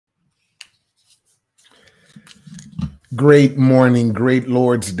Great morning, great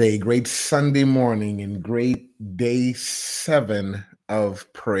Lord's Day, great Sunday morning, and great day 7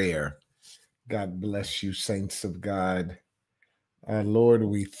 of prayer. God bless you, saints of God. Lord,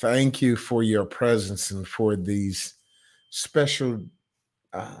 we thank you for your presence and for these special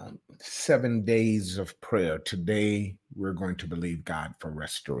 7 days of prayer. Today, we're going to believe God for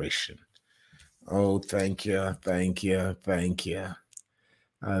restoration. Oh, thank you, thank you, thank you.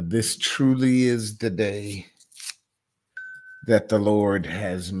 This truly is the day that the Lord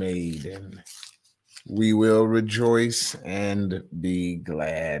has made, and we will rejoice and be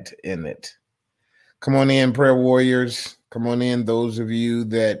glad in it. Come on in, prayer warriors. Come on in, those of you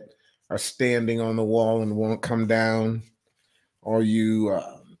that are standing on the wall and won't come down. All you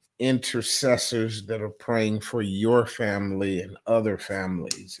intercessors that are praying for your family and other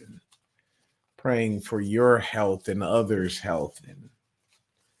families, and praying for your health and others' health, and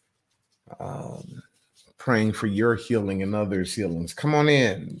praying for your healing and others' healings. Come on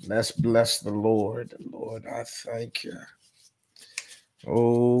in. Let's bless the Lord. Lord, I thank you.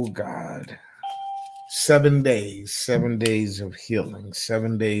 Oh, God. 7 days, 7 days of healing,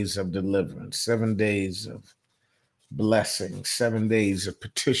 7 days of deliverance, 7 days of blessing, 7 days of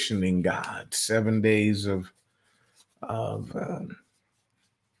petitioning God, 7 days of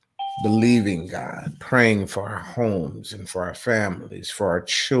believing God, praying for our homes and for our families, for our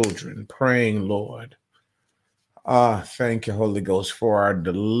children, praying, Lord. Thank you, Holy Ghost, for our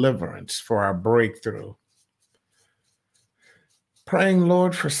deliverance, for our breakthrough. Praying,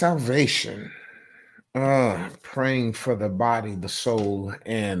 Lord, for salvation. Praying for the body, the soul,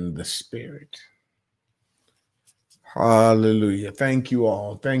 and the spirit. Hallelujah. Thank you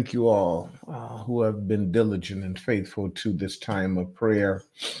all. Thank you all who have been diligent and faithful to this time of prayer,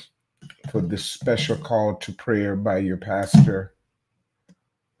 for this special call to prayer by your pastor.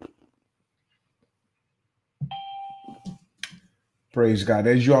 Praise God.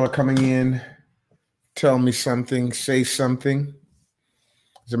 As you all are coming in, tell me something, say something.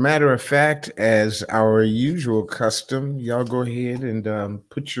 As a matter of fact, as our usual custom, y'all go ahead and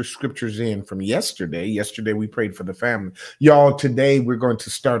put your scriptures in from yesterday. Yesterday, we prayed for the family. Y'all, today, we're going to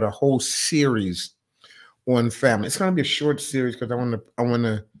start a whole series on family. It's going to be a short series because I want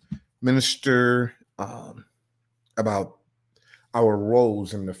to minister about our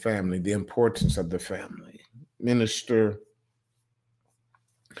roles in the family, the importance of the family. Minister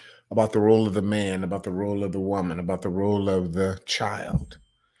about the role of the man, about the role of the woman, about the role of the child,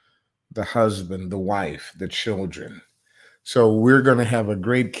 the husband, the wife, the children. So we're going to have a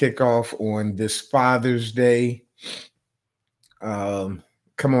great kickoff on this Father's Day. Come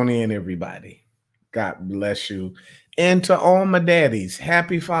on in, everybody. God bless you. And to all my daddies,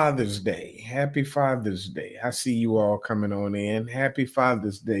 happy Father's Day. Happy Father's Day. I see you all coming on in. Happy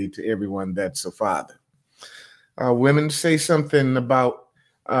Father's Day to everyone that's a father. Women, say something about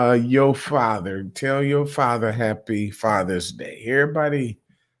your father. Tell your father happy Father's Day. Everybody,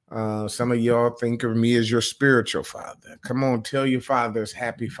 some of y'all think of me as your spiritual father. Come on, tell your fathers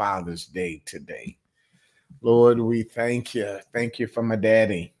happy Father's Day today. Lord, we thank you. Thank you for my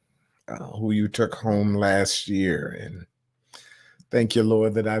daddy, who you took home last year. And thank you,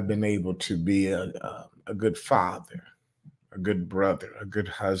 Lord, that I've been able to be a good father, a good brother, a good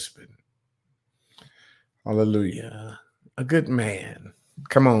husband. Hallelujah. A good man.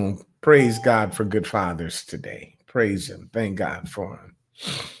 Come on, praise God for good fathers today. Praise him. Thank God for him.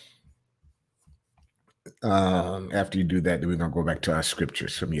 After you do that, then we're going to go back to our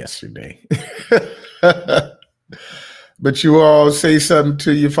scriptures from yesterday. But you all say something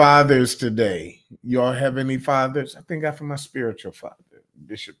to your fathers today. You all have any fathers? I thank God for my spiritual father,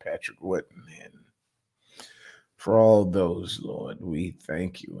 Bishop Patrick Wooden. And for all those, Lord, we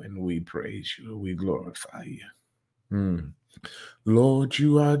thank you and we praise you. We glorify you. Lord,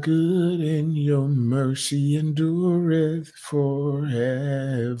 you are good and your mercy endureth forever.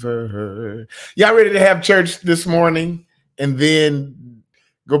 Y'all ready to have church this morning and then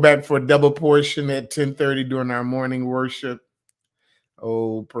go back for a double portion at 10:30 during our morning worship?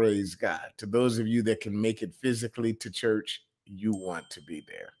 Oh, praise God. To those of you that can make it physically to church, you want to be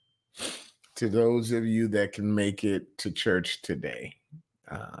there. To those of you that can make it to church today,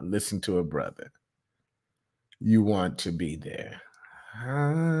 listen to a brother. You want to be there.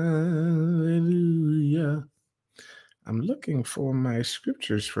 Hallelujah. I'm looking for my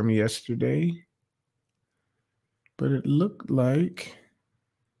scriptures from yesterday, but it looked like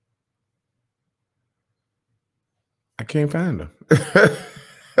I can't find them.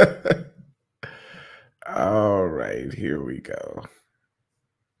 All right, here we go.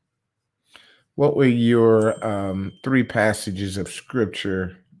 What were your 3 passages of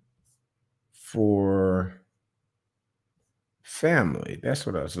scripture for Family. That's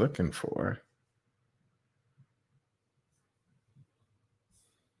what I was looking for.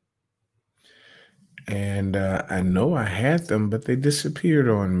 And I know I had them, but they disappeared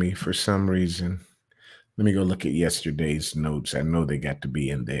on me for some reason. Let me go look at yesterday's notes. I know they got to be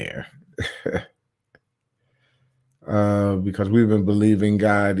in there. Because we've been believing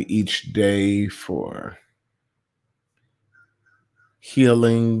God each day for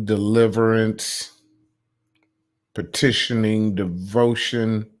healing, deliverance, petitioning,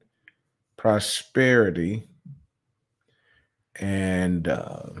 devotion, prosperity, and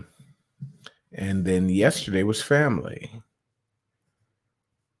then yesterday was family.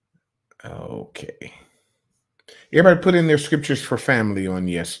 Okay. Everybody put in their scriptures for family on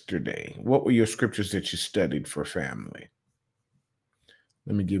yesterday. What were your scriptures that you studied for family?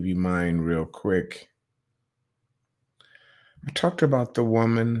 Let me give you mine real quick. I talked about the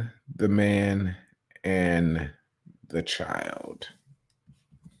woman, the man, and the child.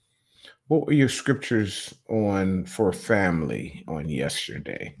 What were your scriptures on for family on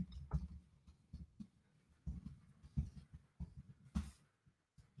yesterday?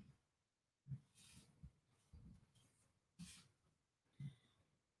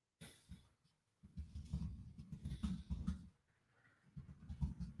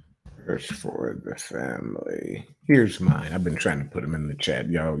 Verse for the family. Here's mine. I've been trying to put them in the chat.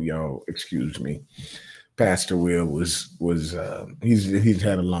 Y'all, excuse me. Pastor Will was he's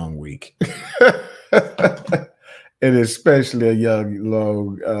had a long week, and especially a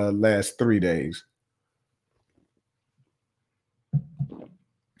long last 3 days.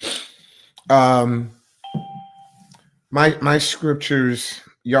 My scriptures.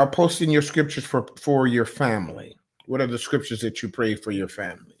 Y'all posting your scriptures for your family. What are the scriptures that you pray for your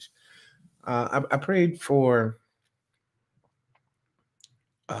families? I prayed for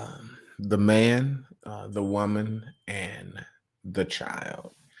the man, the woman, and the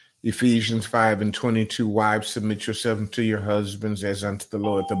child. Ephesians 5:22, wives, submit yourselves to your husbands as unto the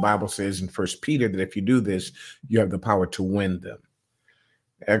Lord. The Bible says in First Peter that if you do this, you have the power to win them.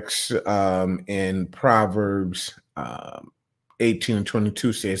 In Proverbs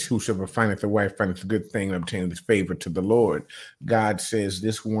 18:22 says, whosoever findeth a wife findeth a good thing and obtaineth favor to the Lord. God says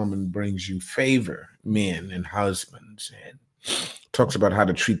this woman brings you favor, men and husbands, and talks about how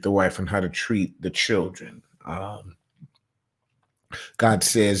to treat the wife and how to treat the children. God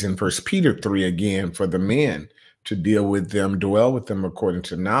says in First Peter 3 again, for the men to deal with them, dwell with them according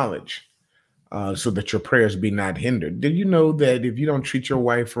to knowledge, so that your prayers be not hindered. Did you know that if you don't treat your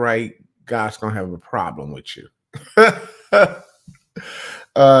wife right, God's going to have a problem with you?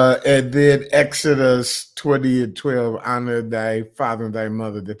 And then Exodus 20:12, honor thy father and thy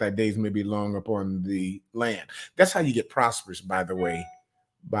mother, that thy days may be long upon the land. That's how you get prosperous, by the way,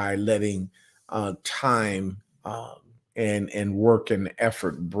 by letting time and work and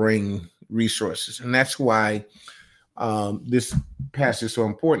effort bring resources. And that's why this passage is so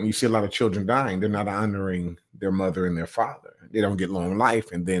important. You see a lot of children dying. They're not honoring their mother and their father. They don't get long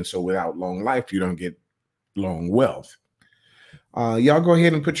life. And then so without long life, you don't get long wealth. Y'all go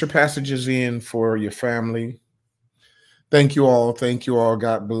ahead and put your passages in for your family. Thank you all. Thank you all.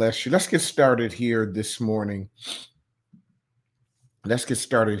 God bless you. Let's get started here this morning. Thank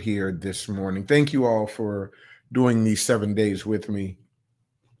you all for doing these 7 days with me.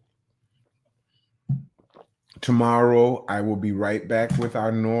 Tomorrow, I will be right back with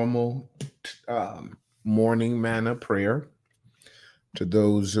our normal morning manna prayer. To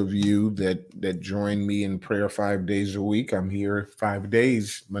those of you that join me in prayer 5 days a week, I'm here 5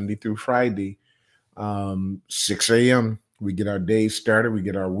 days, Monday through Friday, 6 a.m. We get our day started. We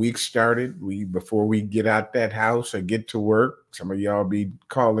get our week started. Before we get out that house or get to work, some of y'all be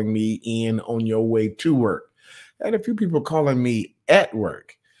calling me in on your way to work. I had a few people calling me at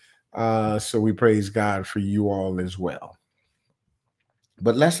work. So we praise God for you all as well.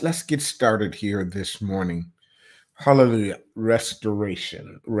 But let's get started here this morning. Hallelujah.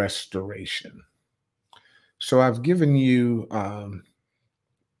 Restoration. So I've given you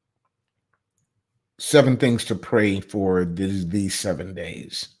 7 things to pray for these 7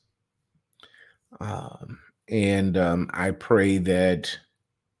 days. I pray that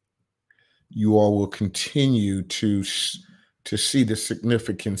you all will continue to see the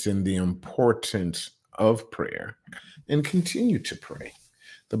significance and the importance of prayer and continue to pray.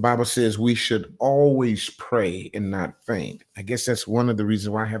 The Bible says we should always pray and not faint. I guess that's one of the reasons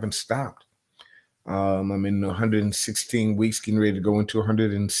why I haven't stopped. I'm in 116 weeks, getting ready to go into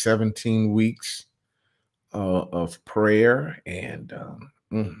 117 weeks of prayer, and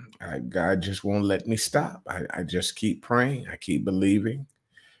God just won't let me stop. I just keep praying. I keep believing.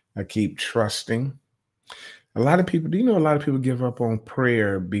 I keep trusting. A lot of people, do you know a lot of people give up on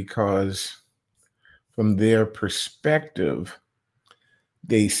prayer because from their perspective,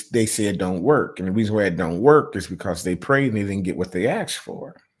 they say it don't work. And the reason why it don't work is because they prayed and they didn't get what they asked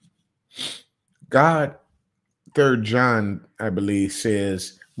for. God, 3rd John, I believe,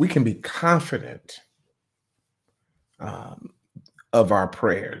 says we can be confident of our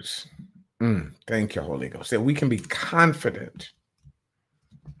prayers. Thank you, Holy Ghost. That we can be confident.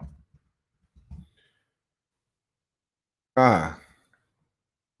 Let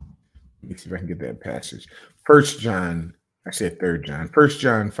me see if I can get that passage. 1st John, I said 3rd John, 1st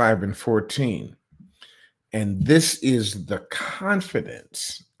John 5:14. And this is the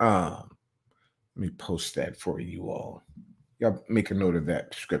confidence. Let me post that for you all. Y'all make a note of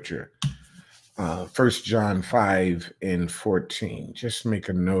that scripture. 1st John 5:14. Just make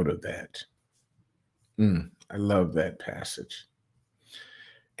a note of that. I love that passage.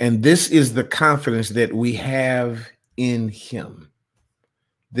 And this is the confidence that we have in him.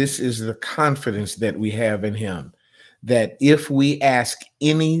 This is the confidence that we have in him, that if we ask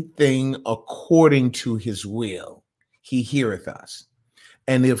anything according to his will, he heareth us.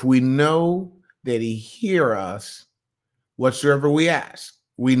 And if we know that he hear us, whatsoever we ask,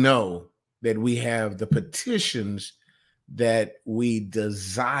 we know that we have the petitions that we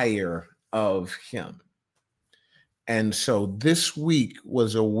desire of him. And so this week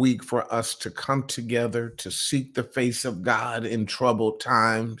was a week for us to come together to seek the face of God in troubled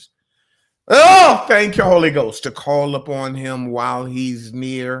times. Oh, thank you, Holy Ghost, to call upon him while he's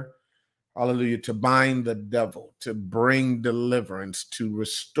near. Hallelujah. To bind the devil, to bring deliverance, to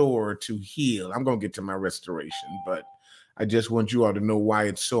restore, to heal. I'm going to get to my restoration, but I just want you all to know why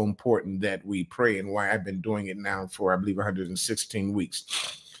it's so important that we pray and why I've been doing it now for, I believe, 116 weeks.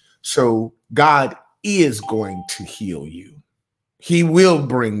 So God is going to heal you. He will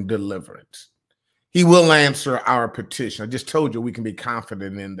bring deliverance. He will answer our petition. I just told you we can be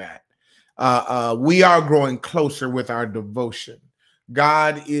confident in that. We are growing closer with our devotion.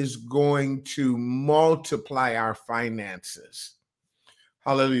 God is going to multiply our finances.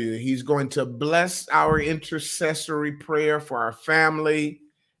 Hallelujah. He's going to bless our intercessory prayer for our family.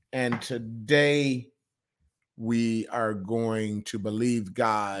 And today we are going to believe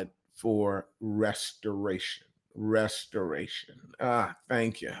God for restoration. Restoration.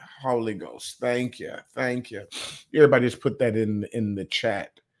 Thank you, Holy Ghost. Thank you. Thank you. Everybody just put that in the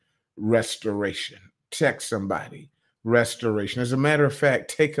chat. Restoration. Text somebody. Restoration. As a matter of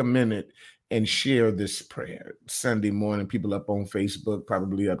fact, take a minute and share this prayer. Sunday morning, people up on Facebook,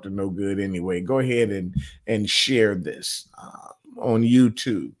 probably up to no good anyway. Go ahead and share this on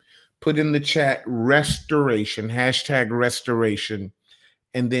YouTube. Put in the chat restoration, hashtag restoration,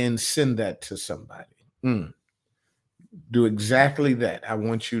 and then send that to somebody. Do exactly that. I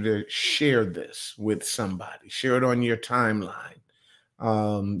want you to share this with somebody. Share it on your timeline.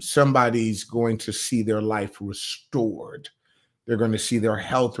 Somebody's going to see their life restored. They're going to see their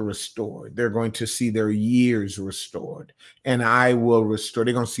health restored. They're going to see their years restored. And I will restore.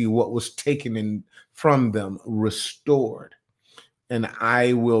 They're going to see what was taken from them restored. And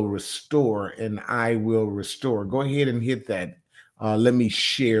I will restore, and I will restore. Go ahead and hit that. Let me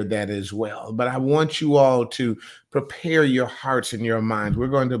share that as well. But I want you all to prepare your hearts and your minds. We're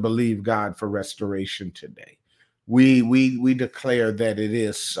going to believe God for restoration today. We declare that it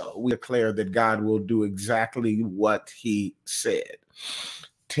is so. We declare that God will do exactly what he said.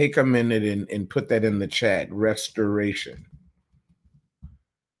 Take a minute and put that in the chat, restoration.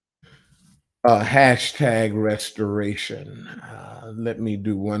 Hashtag restoration. Let me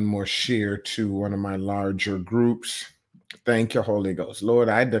do one more share to one of my larger groups. Thank you, Holy Ghost. Lord,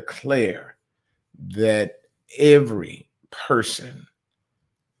 I declare that every person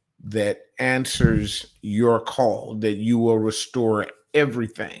that answers your call, that you will restore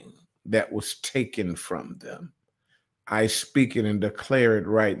everything that was taken from them. I speak it and declare it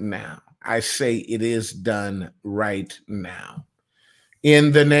right now. I say it is done right now.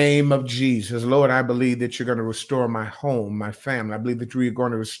 In the name of Jesus, Lord, I believe that you're going to restore my home, my family. I believe that you're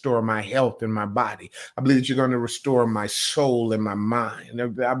going to restore my health and my body. I believe that you're going to restore my soul and my mind.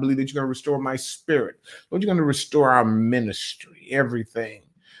 I believe that you're going to restore my spirit. Lord, you're going to restore our ministry, everything.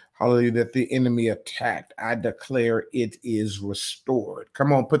 Hallelujah, that the enemy attacked. I declare it is restored.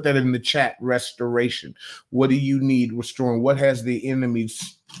 Come on, put that in the chat, restoration. What do you need restoring? What has the enemy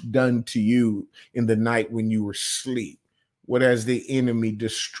done to you in the night when you were asleep? What has the enemy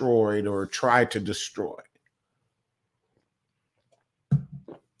destroyed or tried to destroy?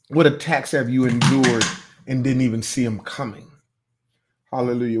 What attacks have you endured and didn't even see them coming?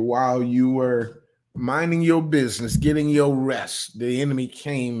 Hallelujah. While you were minding your business, getting your rest, the enemy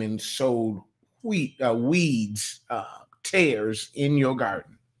came and sowed weeds, tares in your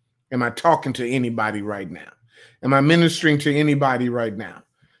garden? Am I talking to anybody right now? Am I ministering to anybody right now?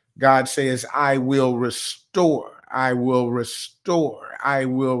 God says, I will restore. I will restore. I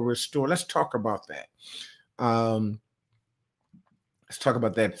will restore. Let's talk about that. Let's talk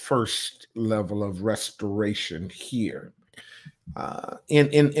about that first level of restoration here.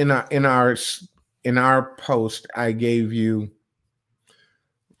 In our post, I gave you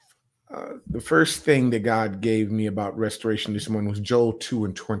the first thing that God gave me about restoration this morning was Joel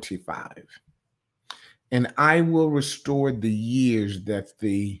 2:25. And I will restore the years that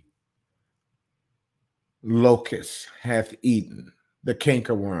the locust hath eaten, the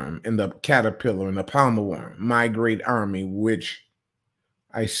cankerworm and the caterpillar and the palmerworm, my great army, which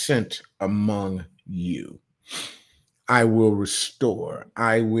I sent among you. I will restore.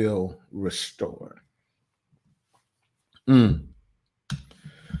 I will restore.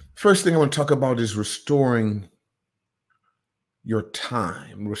 First thing I want to talk about is restoring your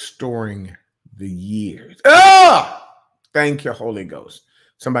time, restoring the years. Thank you, Holy Ghost.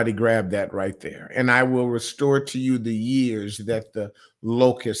 Somebody grab that right there. And I will restore to you the years that the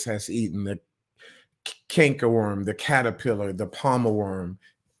locust has eaten, the cankerworm, the caterpillar, the palmerworm,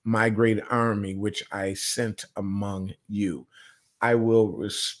 my great army, which I sent among you. I will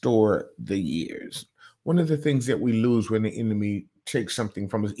restore the years. One of the things that we lose when the enemy takes something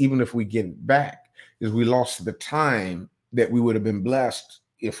from us, even if we get it back, is we lost the time that we would have been blessed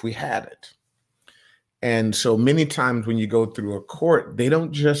if we had it. And so many times when you go through a court, they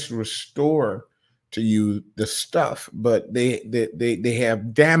don't just restore to you the stuff, but they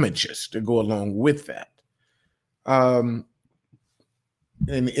have damages to go along with that. And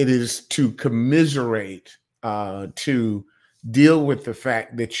it is to commiserate, to deal with the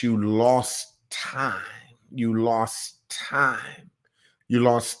fact that you lost time. You lost time. You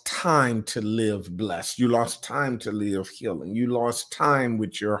lost time to live blessed. You lost time to live healing. You lost time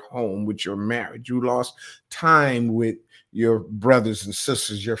with your home, with your marriage. You lost time with your brothers and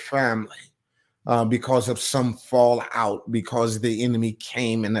sisters, your family, because of some fallout, because the enemy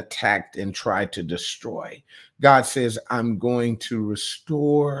came and attacked and tried to destroy. God says, I'm going to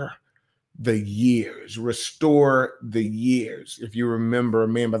restore the years, restore the years. If you remember, a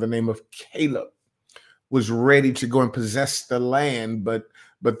man by the name of Caleb was ready to go and possess the land, but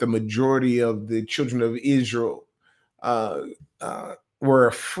the majority of the children of Israel were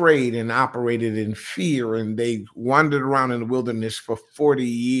afraid and operated in fear, and they wandered around in the wilderness for 40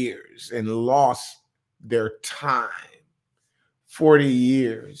 years and lost their time. 40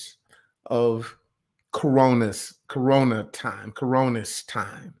 years of Corona's time.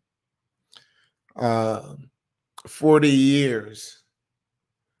 40 years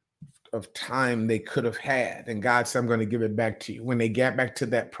of time they could have had. And God said, I'm going to give it back to you. When they got back to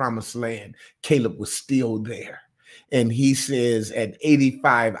that promised land, Caleb was still there. And he says, at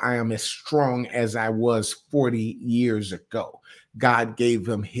 85, I am as strong as I was 40 years ago. God gave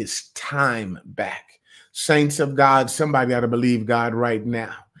him his time back. Saints of God, somebody ought to believe God right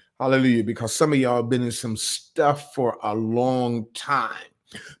now. Hallelujah. Because some of y'all have been in some stuff for a long time.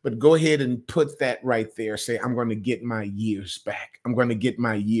 But go ahead and put that right there. Say, I'm going to get my years back. I'm going to get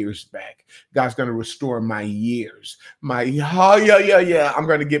my years back. God's going to restore my years. I'm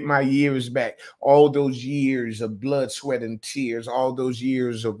going to get my years back. All those years of blood, sweat, and tears, all those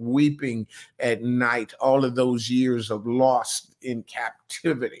years of weeping at night, all of those years of loss in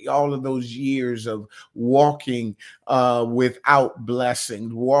captivity, all of those years of walking without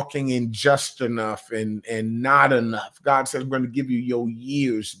blessing, walking in just enough and not enough. God says, I'm going to give you your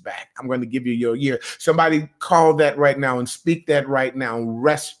years back. I'm going to give you your year. Somebody call that right now and speak that right now.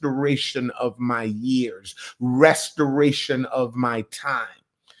 Restoration of my years, restoration of my time.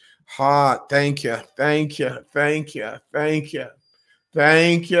 Thank you. Thank you. Thank you. Thank you.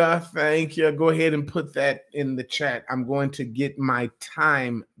 Thank you. Thank you. Go ahead and put that in the chat. I'm going to get my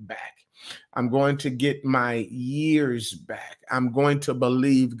time back. I'm going to get my years back. I'm going to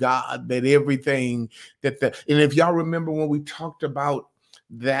believe God that everything and if y'all remember when we talked about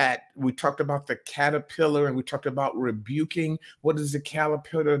that, we talked about the caterpillar and we talked about rebuking. What does the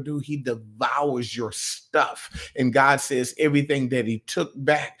caterpillar do? He devours your stuff. And God says everything that he took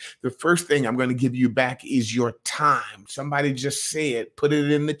back, the first thing I'm going to give you back is your time. Somebody just said, put it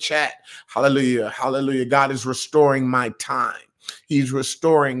in the chat. Hallelujah. Hallelujah. God is restoring my time. He's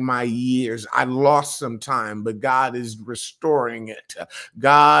restoring my years. I lost some time, but God is restoring it.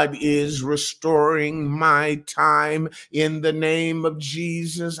 God is restoring my time in the name of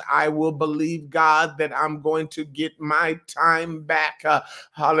Jesus. I will believe God that I'm going to get my time back.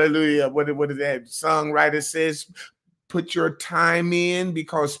 Hallelujah. What is that songwriter says? put your time in,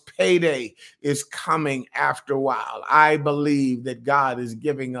 because payday is coming after a while. I believe that God is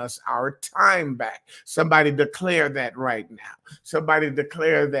giving us our time back. Somebody declare that right now. Somebody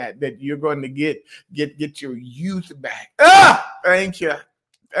declare that you're going to get your youth back. Ah, thank you.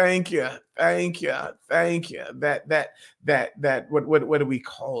 Thank you. Thank you. Thank you. What do we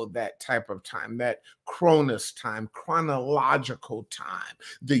call that type of time? That chronos time, chronological time,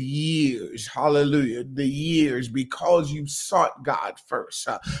 the years, hallelujah, the years, because you sought God first.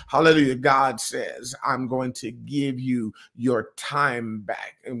 Hallelujah. God says, I'm going to give you your time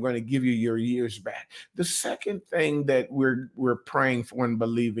back. I'm going to give you your years back. The second thing that we're praying for and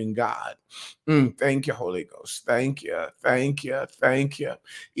believing God, thank you, Holy Ghost. Thank you. Thank you. Thank you.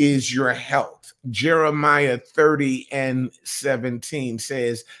 Is your health. Jeremiah 30:17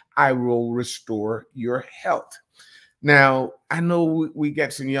 says, I will restore your health. Now, I know we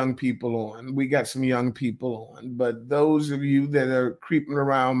got some young people on. We got some young people on. But those of you that are creeping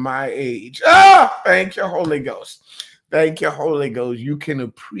around my age, thank you, Holy Ghost. Thank you, Holy Ghost. You can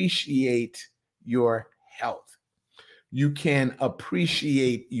appreciate your health. You can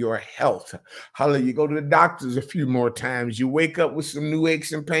appreciate your health. Hallelujah. You go to the doctors a few more times. You wake up with some new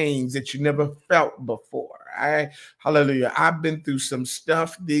aches and pains that you never felt before. Hallelujah. I've been through some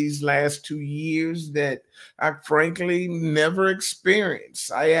stuff these last 2 years that I frankly never experienced.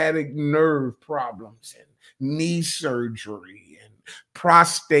 Sciatic nerve problems and knee surgery and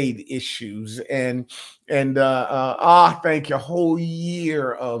prostate issues and thank you, a whole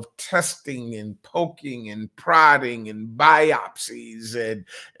year of testing and poking and prodding and biopsies and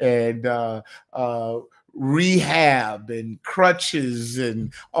rehab and crutches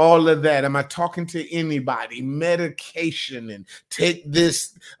and all of that. Am I talking to anybody? Medication, and take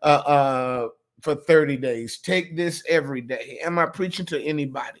this for 30 days. Take this every day. Am I preaching to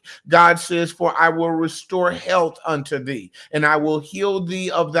anybody? God says, for I will restore health unto thee, and I will heal thee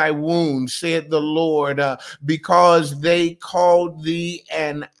of thy wounds, saith the Lord, because they called thee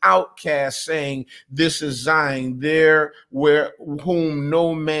an outcast, saying, this is Zion, there where whom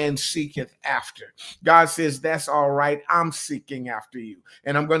no man seeketh after. God says, that's all right. I'm seeking after you,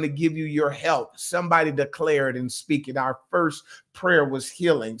 and I'm going to give you your health. Somebody declare it and speak it. Our first prayer was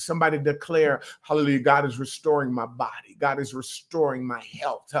healing. Somebody declare, hallelujah, God is restoring my body. God is restoring my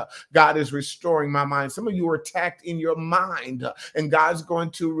health. God is restoring my mind. Some of you are attacked in your mind, and God's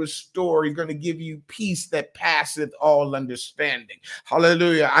going to restore. He's going to give you peace that passeth all understanding.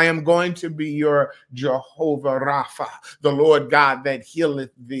 Hallelujah. I am going to be your Jehovah Rapha, the Lord God that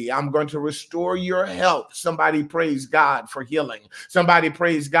healeth thee. I'm going to restore your health. Somebody praise God for healing. Somebody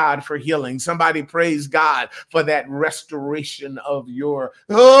praise God for healing. Somebody praise God for that restoration of your,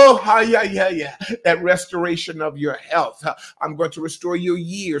 that restoration of your health. I'm going to restore your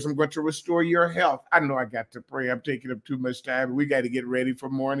years. I'm going to restore your health. I know I got to pray. I'm taking up too much time. We got to get ready for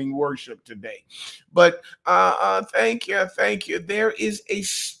morning worship today. But thank you. Thank you. There is a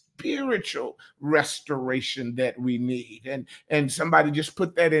spiritual restoration that we need. And somebody just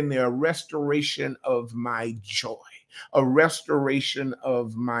put that in there, a restoration of my joy, a restoration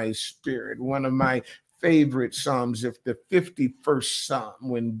of my spirit. One of my favorite Psalms, if the 51st Psalm,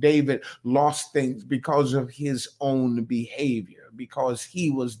 when David lost things because of his own behavior, because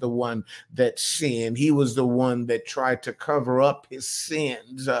he was the one that sinned. He was the one that tried to cover up his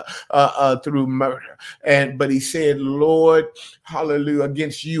sins through murder. But he said, Lord, hallelujah,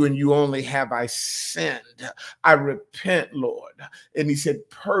 against you and you only have I sinned. I repent, Lord. And he said,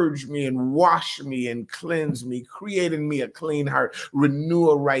 purge me and wash me and cleanse me, create in me a clean heart, renew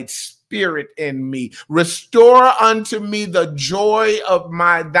a right spirit in me, restore unto me the joy of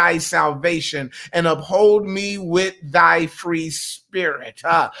thy salvation, and uphold me with thy free spirit.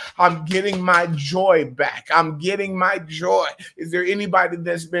 I'm getting my joy back. I'm getting my joy. Is there anybody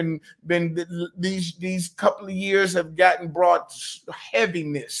that's been these couple of years have brought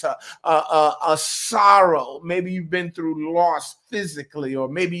heaviness, a sorrow? Maybe you've been through loss physically, or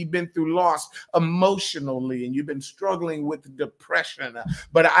maybe you've been through loss emotionally, and you've been struggling with depression.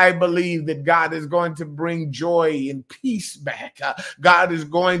 But I believe that God is going to bring joy and peace back. God is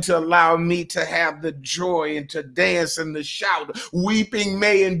going to allow me to have the joy and to dance and to shout. Weeping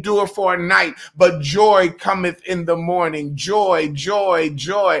may endure for a night, but joy cometh in the morning. Joy, joy,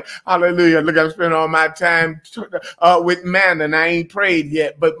 joy. Hallelujah. Look, I've spent all my time with man, and I ain't prayed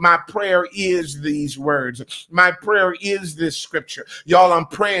yet, but my prayer is these words. My prayer is this scripture. Y'all, I'm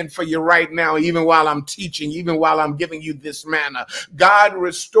praying for you right now, even while I'm teaching, even while I'm giving you this manna. God,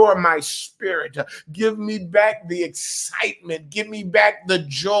 restore my spirit. Give me back the excitement. Give me back the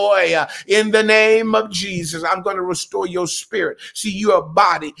joy in the name of Jesus. I'm going to restore your spirit. See, you are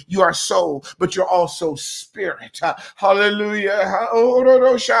body, you are soul, but you're also spirit. Hallelujah.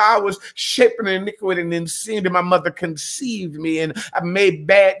 I was shaping in iniquity and in sin, and my mother conceived me, and I made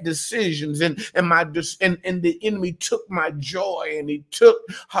bad decisions, and the enemy took my joy, and he took,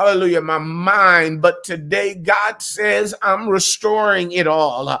 hallelujah, my mind. But today God says, I'm restoring it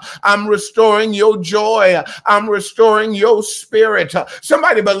all. I'm restoring your joy. I'm restoring your spirit.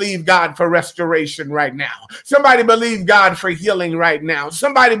 Somebody believe God for restoration right now. Somebody believe God for healing right now.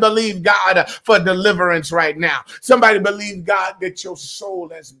 Somebody believe God for deliverance right now. Somebody believe God that your soul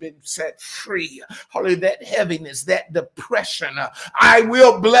has been set free. Hallelujah, that heaviness, that depression. I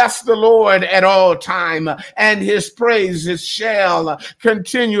will bless the Lord at all time, and his praises shall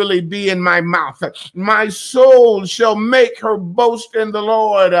continually be in my mouth. My soul shall make her boast in the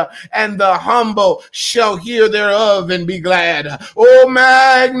Lord, and the humble shall hear thereof and be glad. Oh,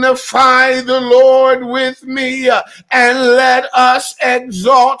 magnify the Lord with me, and let us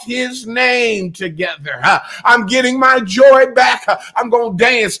exalt his name together. I'm getting my joy back. I'm going to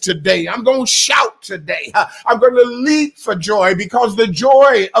dance today. I'm going to shout today. I'm going to leap for joy, because the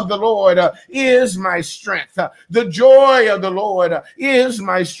joy of the Lord is my strength. The joy of the Lord is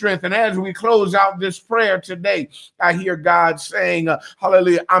my strength. And as we close out this prayer today, I hear God saying,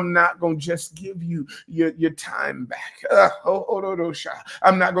 hallelujah, I'm not going to just give you your time back.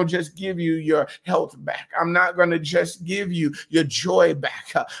 I'm not going to just give you your health back. I'm not going to just give you your joy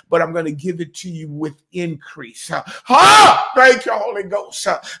back, but I'm going to give it to you with increase. Thank you, Holy Ghost.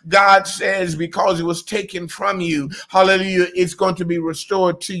 God says, because it was taken from you, hallelujah, it's going to be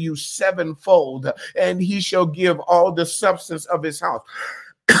restored to you sevenfold, and he shall give all the substance of his house.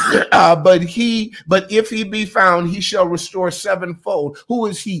 But if he be found, he shall restore sevenfold. Who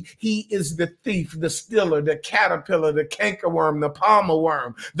is he? He is the thief, the stealer, the caterpillar, the cankerworm, the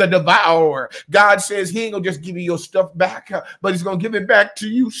palmerworm, the devourer. God says he ain't gonna just give you your stuff back, but he's gonna give it back to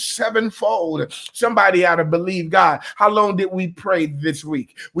you sevenfold. Somebody ought to believe God. How long did we pray this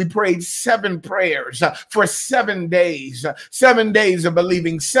week? We prayed 7 prayers for 7 days, 7 days of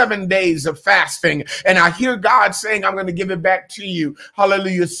believing, 7 days of fasting. And I hear God saying, I'm going to give it back to you.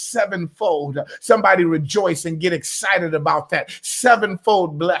 Hallelujah. Sevenfold. Somebody rejoice and get excited about that.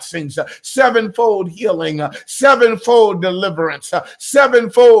 Sevenfold blessings, sevenfold healing, sevenfold deliverance,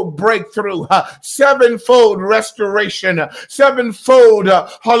 sevenfold breakthrough, sevenfold restoration, sevenfold,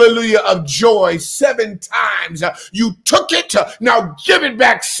 hallelujah, of joy. 7 times you took it, now give it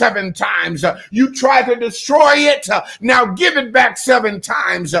back 7 times. You tried to destroy it, now give it back 7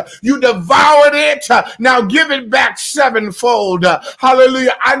 times. You devoured it, now give it back sevenfold.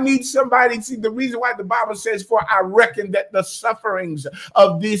 Hallelujah. I need somebody. See, the reason why the Bible says, for I reckon that the sufferings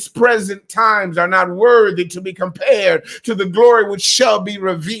of these present times are not worthy to be compared to the glory which shall be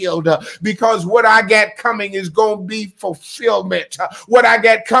revealed, because what I got coming is going to be fulfillment. What I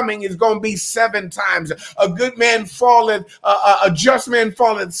got coming is going to be 7 times. A good man falleth, a just man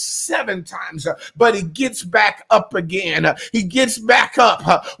falleth 7 times, but he gets back up again. He gets back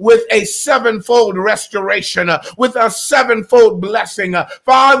up with a sevenfold restoration, with a sevenfold blessing.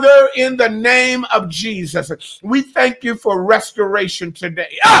 Father, in the name of Jesus, we thank you for restoration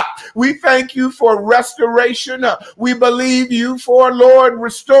today. We thank you for restoration. We believe you for, Lord,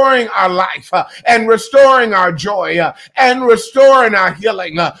 restoring our life and restoring our joy and restoring our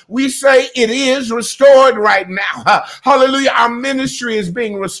healing. We say it is restored right now. Hallelujah. Our ministry is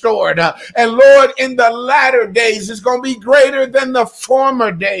being restored. And Lord, in the latter days, it's going to be greater than the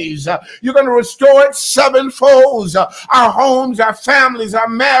former days. You're going to restore it sevenfold. Our homes, our families, our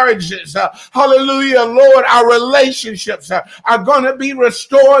marriages, hallelujah, Lord, our relationships are going to be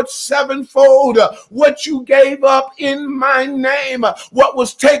restored sevenfold. What you gave up in my name, what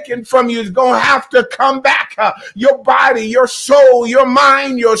was taken from you, is going to have to come back. Your body, your soul, your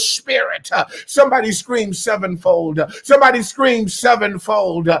mind, your spirit. Somebody scream sevenfold. Somebody scream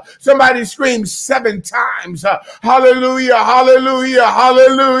sevenfold. Somebody scream 7 times. Hallelujah, hallelujah,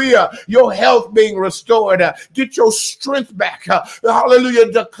 hallelujah. Your health being restored. Get your strength back.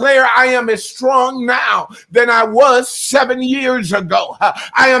 Hallelujah. Declare, I am as strong now than I was 7 years ago.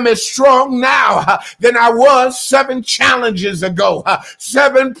 I am as strong now than I was 7 challenges ago,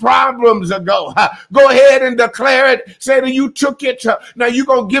 7 problems ago. Go ahead and declare it. Say that you took it. Now you're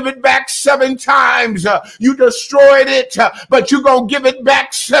going to give it back 7 times. You destroyed it, but you're going to give it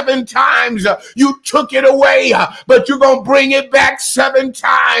back 7 times. You took it away, but you're going to bring it back 7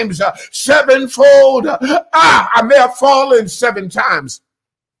 times. Sevenfold. I may have fallen 7 times,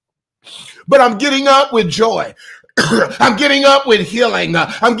 but I'm getting up with joy. I'm getting up with healing.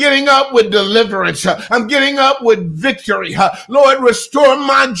 I'm getting up with deliverance. I'm getting up with victory. Lord, restore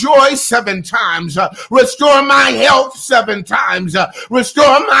my joy 7 times. Restore my health 7 times.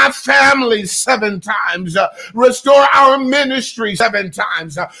 Restore my family 7 times. Restore our ministry 7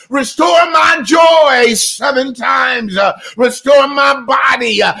 times. Restore my joy 7 times. Restore my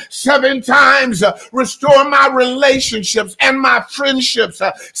body 7 times. Restore my relationships and my friendships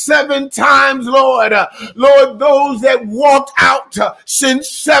 7 times, Lord. Lord, those that walked out, send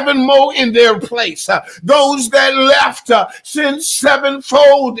 7 more in their place. Those that left, send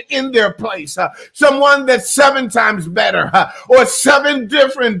 7-fold in their place. Someone that's 7 times better, or 7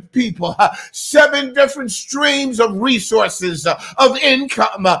 different people, 7 different streams of resources, of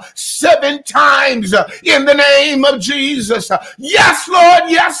income, 7 times in the name of Jesus. Yes,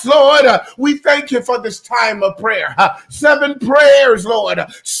 Lord. Yes, Lord. We thank you for this time of prayer. 7 prayers, Lord.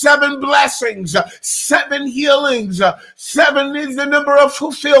 7 blessings, 7 healings. 7 is the number of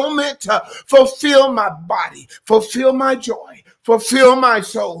fulfillment. Fulfill my body, fulfill my joy, fulfill my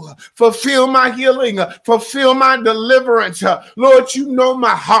soul, fulfill my healing, fulfill my deliverance. Lord, you know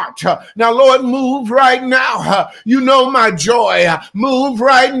my heart. Now, Lord, move right now. You know my joy. Move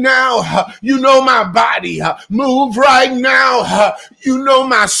right now. You know my body. Move right now. You know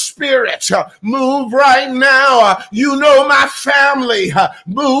my spirit. Move right now. You know my family.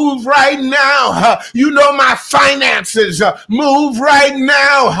 Move right now. You know my finances. Move right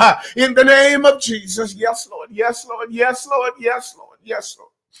now. In the name of Jesus. Yes, Lord. Yes, Lord. Yes, Lord. Yes, Lord. Yes,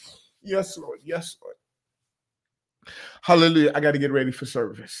 Lord. Yes, Lord. Yes, Lord. Hallelujah. I got to get ready for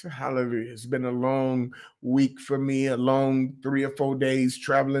service. Hallelujah. It's been a long week for me, a long 3 or 4 days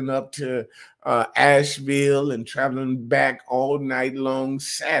traveling up to Asheville and traveling back all night long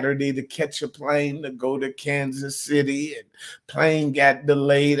Saturday to catch a plane to go to Kansas City, and plane got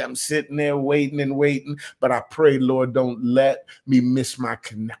delayed. I'm sitting there waiting and waiting, but I pray, Lord, don't let me miss my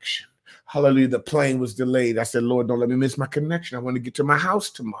connection. Hallelujah. The plane was delayed. I said, Lord, don't let me miss my connection. I want to get to my house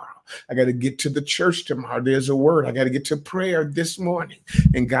tomorrow. I got to get to the church tomorrow. There's a word. I got to get to prayer this morning.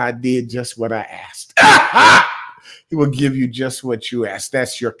 And God did just what I asked. He will give you just what you ask.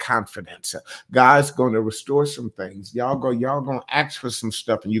 That's your confidence. God's going to restore some things. Y'all going to ask for some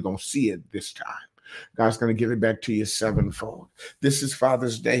stuff, and you're going to see it this time. God's going to give it back to you 7-fold. This is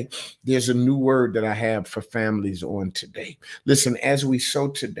Father's Day. There's a new word that I have for families on today. Listen, as we sow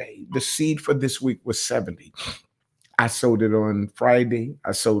today, the seed for this week was 70. I sowed it on Friday.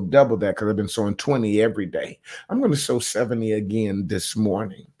 I sowed double that because I've been sowing 20 every day. I'm going to sow 70 again this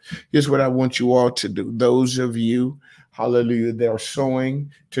morning. Here's what I want you all to do. Those of you, hallelujah, that are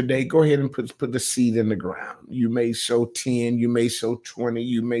sowing today, go ahead and put the seed in the ground. You may sow 10, you may sow 20,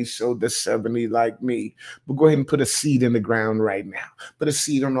 you may sow the 70 like me, but go ahead and put a seed in the ground right now. Put a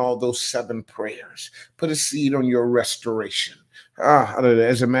seed on all those 7 prayers. Put a seed on your restoration.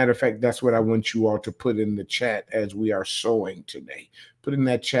 As a matter of fact, that's what I want you all to put in the chat as we are sowing today. Put in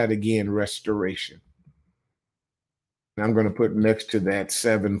that chat again, restoration. And I'm going to put next to that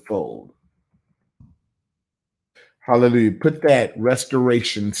 7-fold. Hallelujah. Put that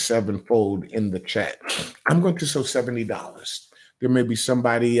restoration 7-fold in the chat. I'm going to sow $70. There may be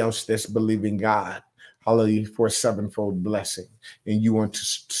somebody else that's believing God, hallelujah, for a 7-fold blessing, and you want to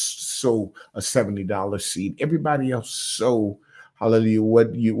sow a $70 seed. Everybody else sow, hallelujah,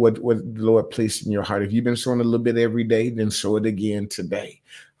 what the Lord placed in your heart. If you've been sowing a little bit every day, then sow it again today.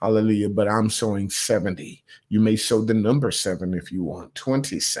 Hallelujah. But I'm sowing 70. You may sow the number 7 if you want.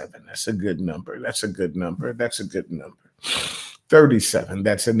 27. That's a good number. That's a good number. That's a good number. 37.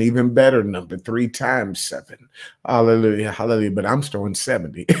 That's an even better number. 3 times 7. Hallelujah. Hallelujah. But I'm sowing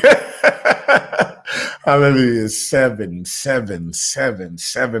 70. Hallelujah. 7, 7, 7,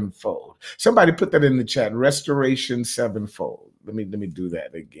 7-fold. Somebody put that in the chat. Restoration 7-fold. Let me do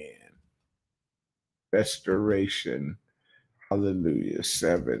that again. Restoration. Hallelujah.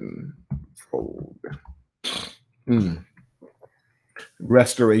 7-fold.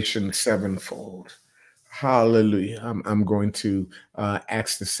 Restoration 7-fold. Hallelujah. I'm going to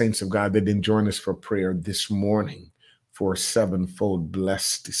ask the saints of God that didn't join us for prayer this morning for a 7-fold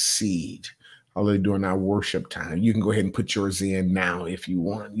blessed seed. Hallelujah. During our worship time. You can go ahead and put yours in now if you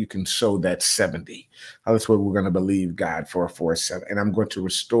want. You can sow that 70. That's what we're going to believe God for a 7. And I'm going to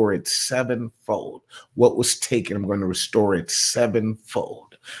restore it 7-fold. What was taken, I'm going to restore it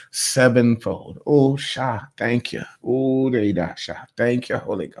 7-fold. 7-fold. Oh, Shah, thank you. Oh, Shah, thank you,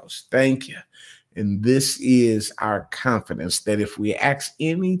 Holy Ghost. Thank you. And this is our confidence that if we ask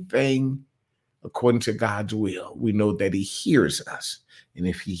anything according to God's will, we know that he hears us. And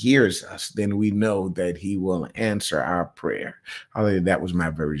if he hears us, then we know that he will answer our prayer. Hallelujah. That was my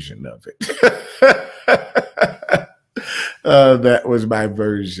version of it. That was my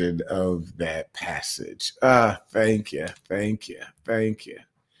version of that passage. Thank you, thank you, thank you.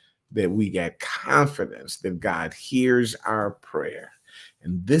 That we got confidence that God hears our prayer.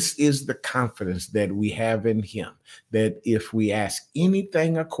 And this is the confidence that we have in him, that if we ask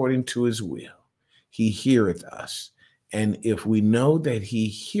anything according to his will, he heareth us. And if we know that he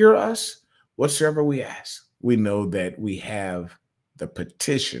hear us, whatsoever we ask, we know that we have the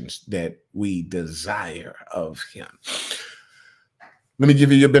petitions that we desire of him. Let me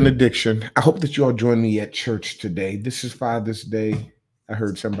give you your benediction. I hope that you all join me at church today. This is Father's Day. I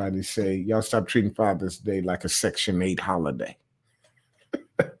heard somebody say, y'all stop treating Father's Day like a Section 8 holiday.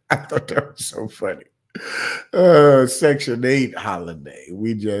 I thought that was so funny. Section 8 holiday.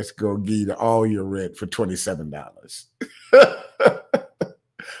 We just go get all your rent for $27.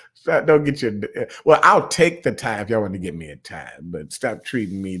 Don't get your, well, I'll take the time if y'all want to give me a time, but stop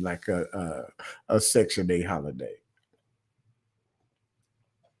treating me like a Section 8 holiday.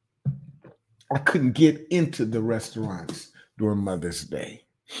 I couldn't get into the restaurants during Mother's Day.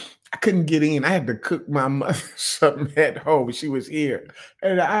 I couldn't get in. I had to cook my mother something at home. She was here.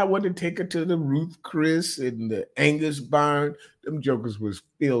 And I wanted to take her to the Ruth Chris and the Angus Barn. Them jokers was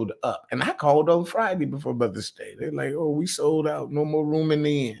filled up. And I called on Friday before Mother's Day. They're like, oh, we sold out. No more room in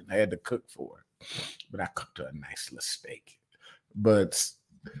the inn. I had to cook for her. But I cooked her a nice little steak. But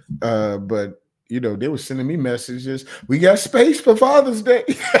you know, they were sending me messages. We got space for Father's Day.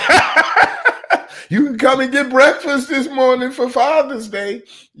 You can come and get breakfast this morning for Father's Day.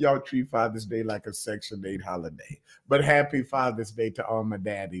 Y'all treat Father's Day like a Section 8 holiday. But happy Father's Day to all my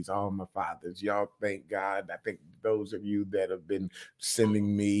daddies, all my fathers. Y'all thank God. I think those of you that have been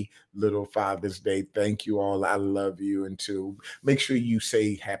sending me little Father's Day, thank you all. I love you. And to make sure you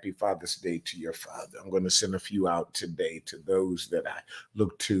say happy Father's Day to your father. I'm going to send a few out today to those that I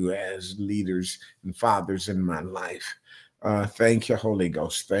look to as leaders and fathers in my life. Thank you, Holy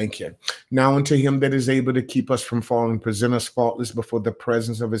Ghost. Thank you. Now unto him that is able to keep us from falling, present us faultless before the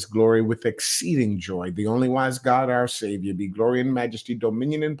presence of his glory with exceeding joy. The only wise God, our Savior, be glory and majesty,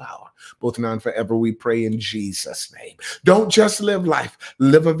 dominion and power, both now and forever, we pray in Jesus' name. Don't just live life,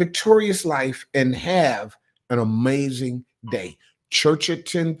 live a victorious life and have an amazing day. Church at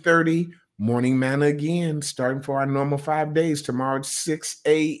 10:30, morning manna again, starting for our normal 5 days. Tomorrow at 6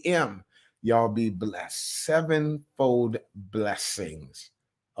 a.m. Y'all be blessed. Sevenfold blessings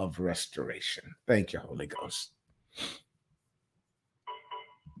of restoration. Thank you, Holy Ghost.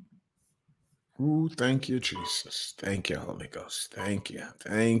 Ooh, thank you, Jesus. Thank you, Holy Ghost. Thank you.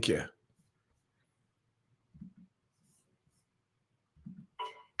 Thank you.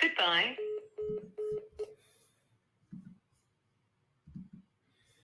 Goodbye.